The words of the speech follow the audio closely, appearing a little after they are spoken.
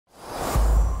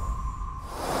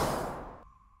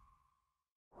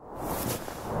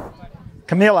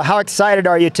Kamila, how excited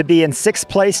are you to be in 6th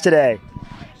place today?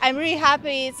 I'm really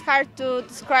happy. It's hard to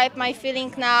describe my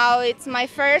feeling now. It's my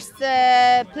first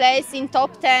place in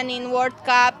top 10 in World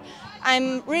Cup.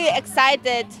 I'm really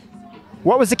excited.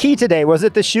 What was the key today? Was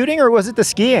it the shooting or was it the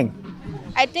skiing?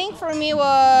 I think for me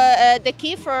the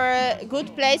key for a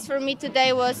good place for me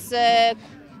today was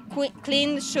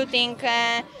clean shooting.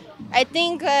 I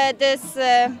think this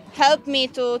helped me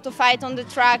to fight on the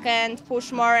track and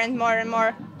push more and more and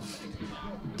more.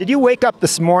 Did you wake up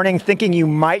this morning thinking you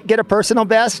might get a personal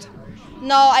best?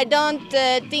 No, I don't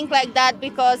think like that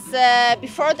because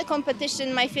before the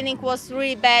competition my feeling was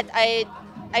really bad.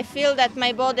 I feel that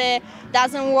my body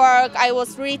doesn't work. I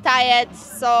was really tired.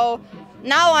 So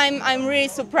now I'm really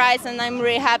surprised and I'm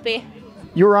really happy.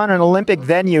 You were on an Olympic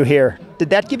venue here. Did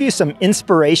that give you some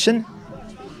inspiration?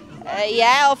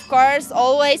 Yeah, of course,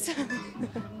 always.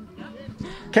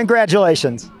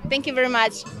 Congratulations. Thank you very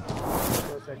much.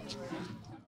 Perfect.